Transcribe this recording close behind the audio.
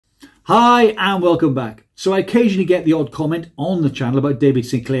Hi and welcome back. So I occasionally get the odd comment on the channel about David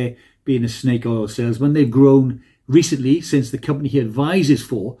Sinclair being a snake oil salesman. They've grown recently since the company he advises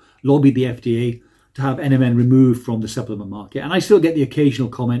for lobbied the FDA to have NMN removed from the supplement market. And I still get the occasional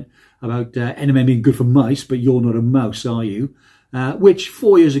comment about NMN being good for mice, but you're not a mouse, are you? Which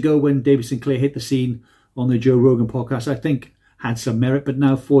 4 years ago when David Sinclair hit the scene on the Joe Rogan podcast, I think had some merit. But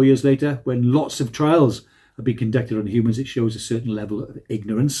now 4 years later, when lots of trials have been conducted on humans, it shows a certain level of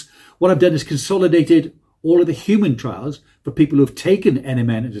ignorance. What I've done is consolidated all of the human trials for people who have taken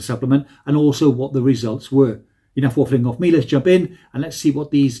NMN as a supplement and also what the results were. Enough waffling off me, let's jump in and let's see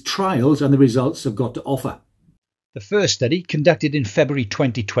what these trials and the results have got to offer. The first study, conducted in February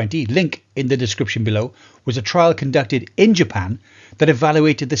 2020, link in the description below, was a trial conducted in Japan that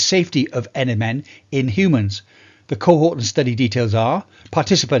evaluated the safety of NMN in humans. The cohort and study details are: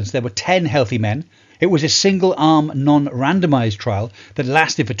 participants, there were 10 healthy men. It was a single-arm, non-randomized trial that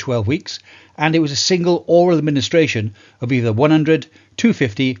lasted for 12 weeks, and it was a single oral administration of either 100,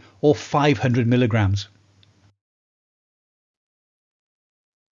 250 or 500 milligrams.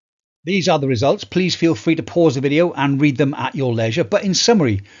 These are the results. Please feel free to pause the video and read them at your leisure. But in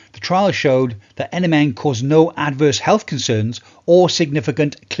summary, the trial showed that NMN caused no adverse health concerns or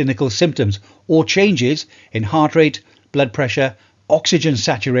significant clinical symptoms or changes in heart rate, blood pressure, oxygen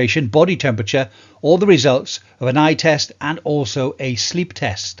saturation, body temperature, or the results of an eye test and also a sleep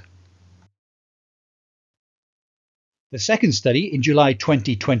test. The second study in July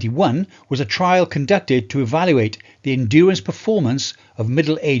 2021 was a trial conducted to evaluate the endurance performance of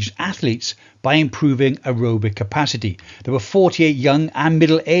middle-aged athletes by improving aerobic capacity. There were 48 young and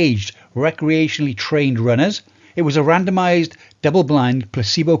middle-aged recreationally trained runners. It was a randomized, double-blind,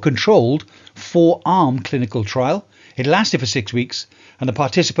 placebo-controlled, 4-arm clinical trial. It lasted for 6 weeks, and the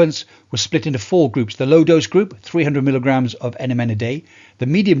participants were split into 4 groups. The low dose group, 300 milligrams of NMN a day. The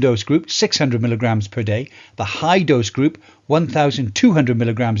medium dose group, 600 milligrams per day. The high dose group, 1,200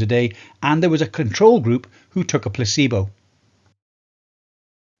 milligrams a day. And there was a control group who took a placebo.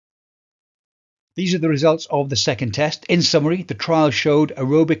 These are the results of the second test. In summary, the trial showed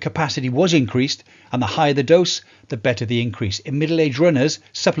aerobic capacity was increased, and the higher the dose, the better the increase. In middle-aged runners,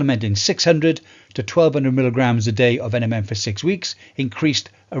 supplementing 600 to 1,200 milligrams a day of NMN for 6 weeks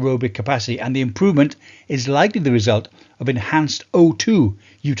increased aerobic capacity, and the improvement is likely the result of enhanced O2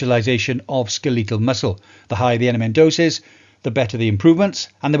 utilization of skeletal muscle. The higher the NMN doses, the better the improvements,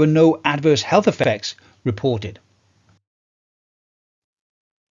 and there were no adverse health effects reported.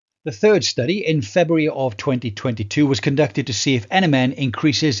 The third study in February of 2022 was conducted to see if NMN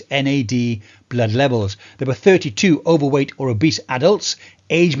increases NAD blood levels. There were 32 overweight or obese adults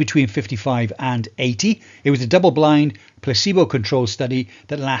aged between 55 and 80. It was a double-blind, placebo-controlled study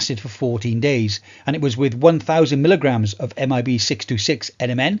that lasted for 14 days, and it was with 1,000 milligrams of MIB 626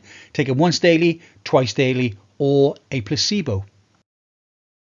 NMN taken once daily, twice daily, or a placebo.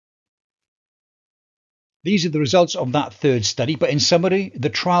 These are the results of that third study, but in summary,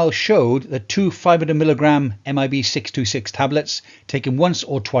 the trial showed that 2 500 milligram MIB 626 tablets taken once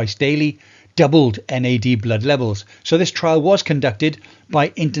or twice daily doubled NAD blood levels. So this trial was conducted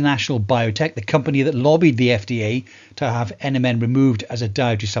by International Biotech, the company that lobbied the FDA to have NMN removed as a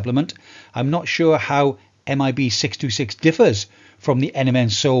dietary supplement. I'm not sure how MIB 626 differs from the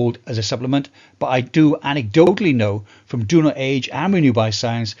NMN sold as a supplement, but I do anecdotally know from DoNotAge and Renue by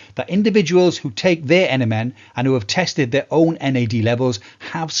Science that individuals who take their NMN and who have tested their own NAD levels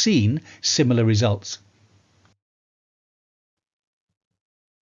have seen similar results.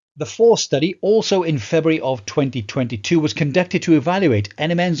 The fourth study, also in February of 2022, was conducted to evaluate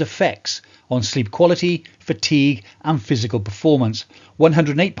NMN's effects on sleep quality, fatigue and physical performance.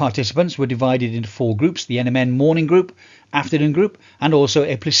 108 participants were divided into 4 groups: the NMN morning group, afternoon group, and also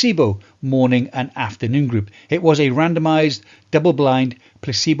a placebo morning and afternoon group. It was a randomized, double-blind,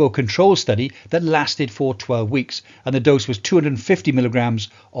 placebo-controlled study that lasted for 12 weeks, and the dose was 250 milligrams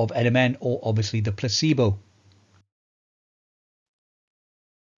of NMN, or obviously the placebo.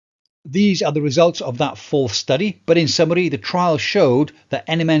 These are the results of that fourth study, but in summary, the trial showed that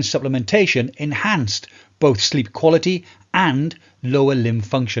NMN supplementation enhanced both sleep quality and lower limb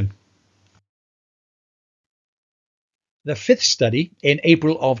function. The fifth study in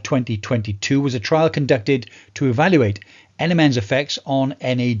April of 2022 was a trial conducted to evaluate NMN's effects on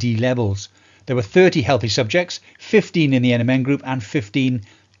NAD levels. There were 30 healthy subjects, 15 in the NMN group and 15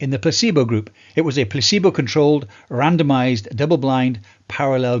 in the placebo group. It was a placebo-controlled, randomized, double-blind,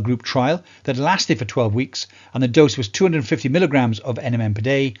 parallel group trial that lasted for 12 weeks, and the dose was 250 milligrams of NMN per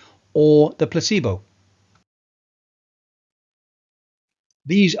day or the placebo.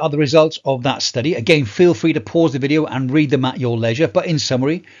 These are the results of that study. Again, feel free to pause the video and read them at your leisure. But in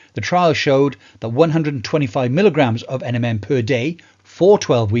summary, the trial showed that 125 milligrams of NMN per day for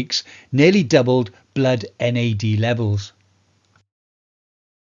 12 weeks nearly doubled blood NAD levels.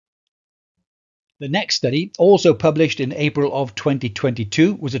 The next study, also published in April of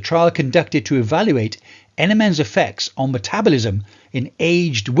 2022, was a trial conducted to evaluate NMN's effects on metabolism in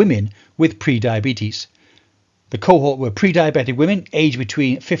aged women with prediabetes. The cohort were pre-diabetic women aged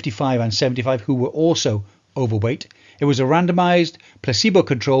between 55 and 75 who were also overweight. It was a randomized,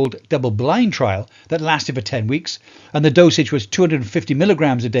 placebo-controlled, double-blind trial that lasted for 10 weeks, and the dosage was 250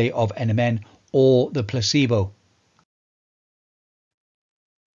 milligrams a day of NMN or the placebo.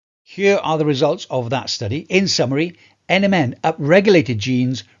 Here are the results of that study. In summary, NMN upregulated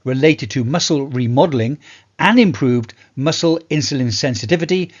genes related to muscle remodeling and improved muscle insulin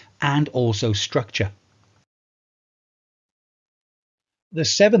sensitivity and also structure. The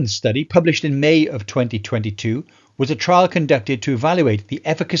seventh study, published in May of 2022, was a trial conducted to evaluate the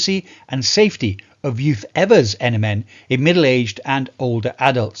efficacy and safety of Youth Ever's NMN in middle-aged and older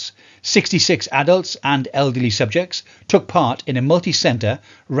adults. 66 adults and elderly subjects took part in a multi-center,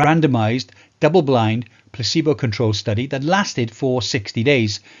 randomized, double-blind, placebo-controlled study that lasted for 60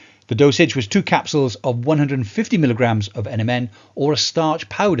 days. The dosage was 2 capsules of 150 milligrams of NMN or a starch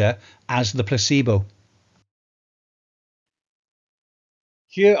powder as the placebo.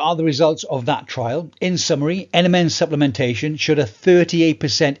 Here are the results of that trial. In summary, NMN supplementation showed a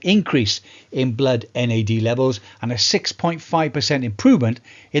 38% increase in blood NAD levels and a 6.5% improvement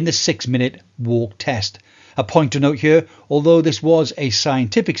in the 6-minute walk test. A point to note here, although this was a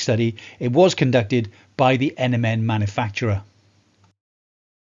scientific study, it was conducted by the NMN manufacturer.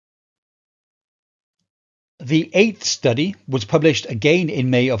 The 8th study was published again in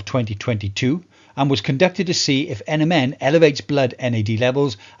May of 2022 and was conducted to see if NMN elevates blood NAD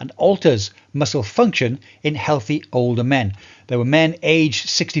levels and alters muscle function in healthy older men. There were men aged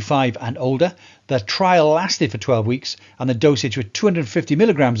 65 and older. The trial lasted for 12 weeks and the dosage was 250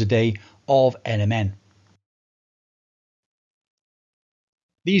 milligrams a day of NMN.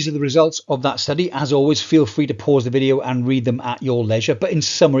 These are the results of that study. As always, feel free to pause the video and read them at your leisure. But in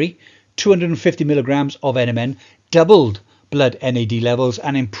summary, 250 milligrams of NMN doubled blood NAD levels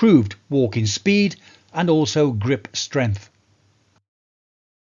and improved walking speed and also grip strength.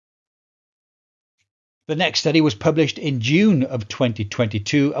 The next study was published in June of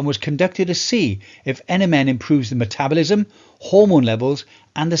 2022 and was conducted to see if NMN improves the metabolism, hormone levels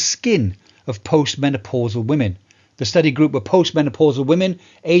and the skin of postmenopausal women. The study group were postmenopausal women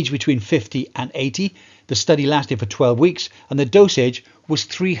aged between 50 and 80. The study lasted for 12 weeks and the dosage was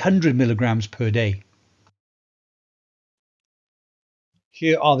 300 milligrams per day.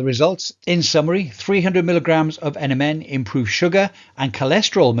 Here are the results. In summary, 300 milligrams of NMN improved sugar and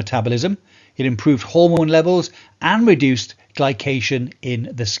cholesterol metabolism. It improved hormone levels and reduced glycation in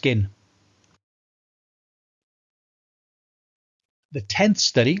the skin. The 10th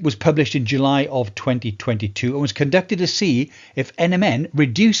study was published in July of 2022 and was conducted to see if NMN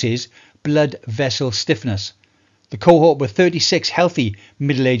reduces blood vessel stiffness. The cohort were 36 healthy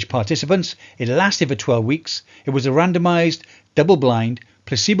middle-aged participants. It lasted for 12 weeks. It was a randomized, double-blind,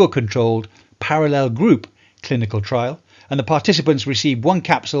 placebo-controlled, parallel group clinical trial, and the participants received 1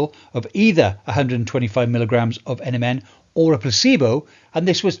 capsule of either 125 milligrams of NMN or a placebo, and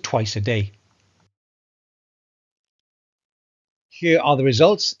this was twice a day. Here are the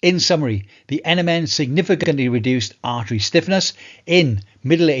results. In summary, the NMN significantly reduced artery stiffness in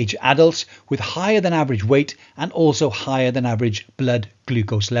middle-aged adults with higher than average weight and also higher than average blood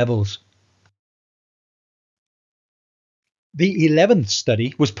glucose levels. The 11th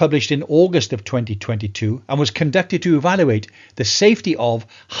study was published in August of 2022 and was conducted to evaluate the safety of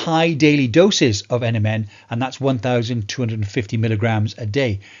high daily doses of NMN, and that's 1,250 milligrams a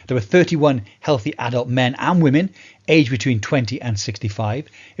day. There were 31 healthy adult men and women aged between 20 and 65.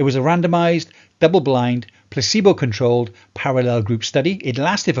 It was a randomized, double-blind, placebo-controlled parallel group study. It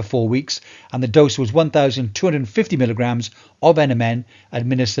lasted for 4 weeks and the dose was 1,250 milligrams of NMN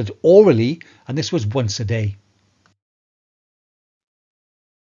administered orally, and this was once a day.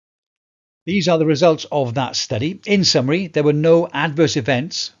 These are the results of that study. In summary, there were no adverse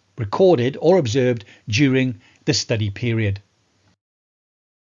events recorded or observed during the study period.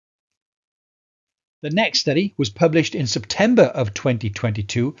 The next study was published in September of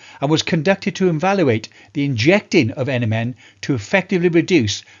 2022 and was conducted to evaluate the injecting of NMN to effectively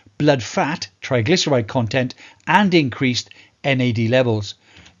reduce blood fat, triglyceride content and increased NAD levels.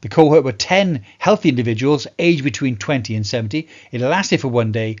 The cohort were 10 healthy individuals aged between 20 and 70. It lasted for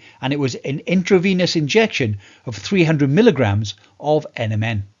 1 day, and it was an intravenous injection of 300 milligrams of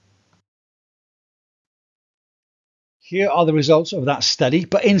NMN. Here are the results of that study,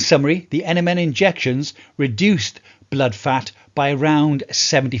 but in summary, the NMN injections reduced blood fat by around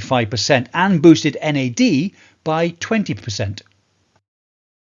 75% and boosted NAD by 20%.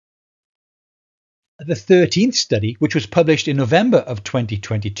 The 13th study, which was published in November of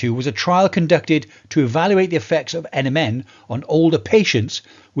 2022, was a trial conducted to evaluate the effects of NMN on older patients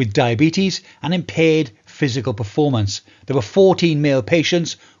with diabetes and impaired physical performance. There were 14 male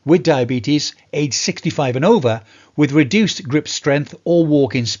patients with diabetes aged 65 and over with reduced grip strength or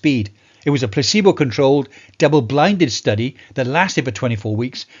walking speed. It was a placebo-controlled, double-blinded study that lasted for 24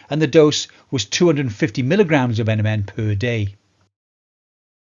 weeks, and the dose was 250 milligrams of NMN per day.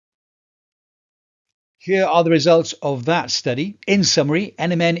 Here are the results of that study. In summary,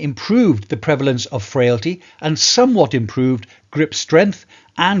 NMN improved the prevalence of frailty and somewhat improved grip strength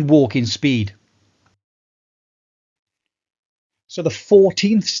and walking speed. So the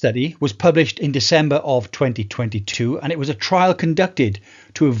 14th study was published in December of 2022, and it was a trial conducted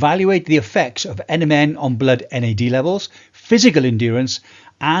to evaluate the effects of NMN on blood NAD levels, physical endurance,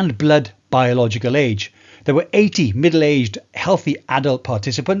 and blood biological age. There were 80 middle-aged healthy adult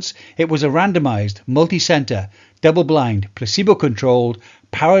participants. It was a randomized, multi-center, double-blind, placebo-controlled,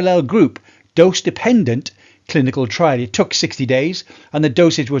 parallel group, dose-dependent clinical trial. It took 60 days, and the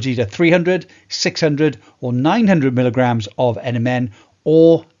dosage was either 300, 600 or 900 milligrams of NMN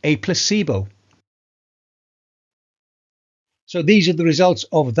or a placebo. So these are the results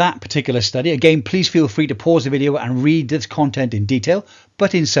of that particular study. Again, please feel free to pause the video and read this content in detail.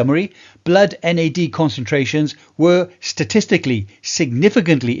 But in summary, blood NAD concentrations were statistically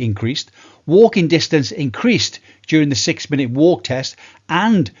significantly increased. Walking distance increased during the 6-minute walk test,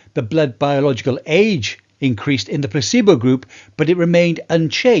 and the blood biological age increased in the placebo group, but it remained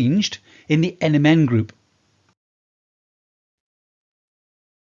unchanged in the NMN group.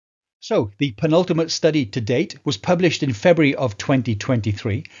 So, the penultimate study to date was published in February of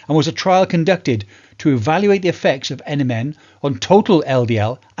 2023 and was a trial conducted to evaluate the effects of NMN on total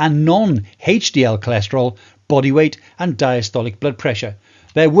LDL and non-HDL cholesterol, body weight and diastolic blood pressure.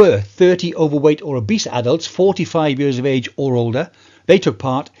 There were 30 overweight or obese adults, 45 years of age or older. They took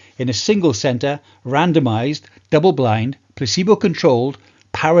part in a single centre, randomised, double-blind, placebo-controlled,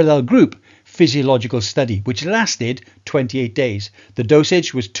 parallel group physiological study, which lasted 28 days. The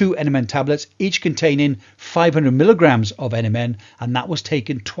dosage was 2 NMN tablets, each containing 500 milligrams of NMN, and that was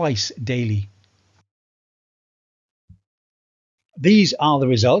taken twice daily. These are the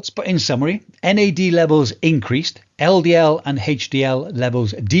results, but in summary, NAD levels increased, LDL and HDL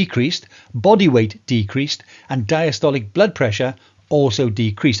levels decreased, body weight decreased, and diastolic blood pressure also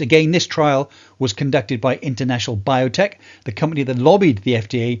decreased. Again, this trial was conducted by International Biotech, the company that lobbied the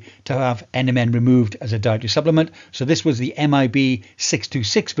FDA to have NMN removed as a dietary supplement. So this was the MIB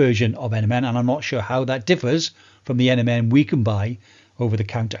 626 version of NMN, and I'm not sure how that differs from the NMN we can buy over the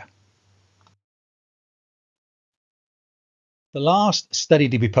counter. The last study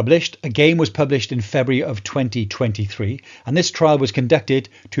to be published, again, was published in February of 2023, and this trial was conducted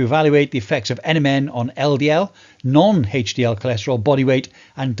to evaluate the effects of NMN on LDL, non-HDL cholesterol, body weight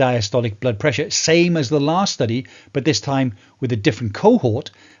and diastolic blood pressure, same as the last study, but this time with a different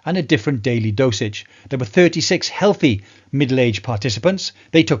cohort and a different daily dosage. There were 36 healthy middle-aged participants.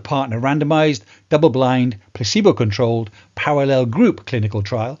 They took part in a randomized, double-blind, placebo-controlled, parallel group clinical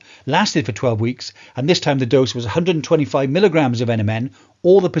trial, lasted for 12 weeks, and this time the dose was 125 milligrams of NMN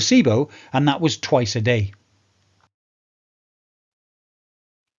or the placebo, and that was twice a day.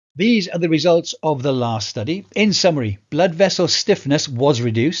 These are the results of the last study. In summary, blood vessel stiffness was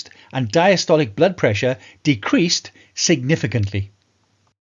reduced and diastolic blood pressure decreased significantly.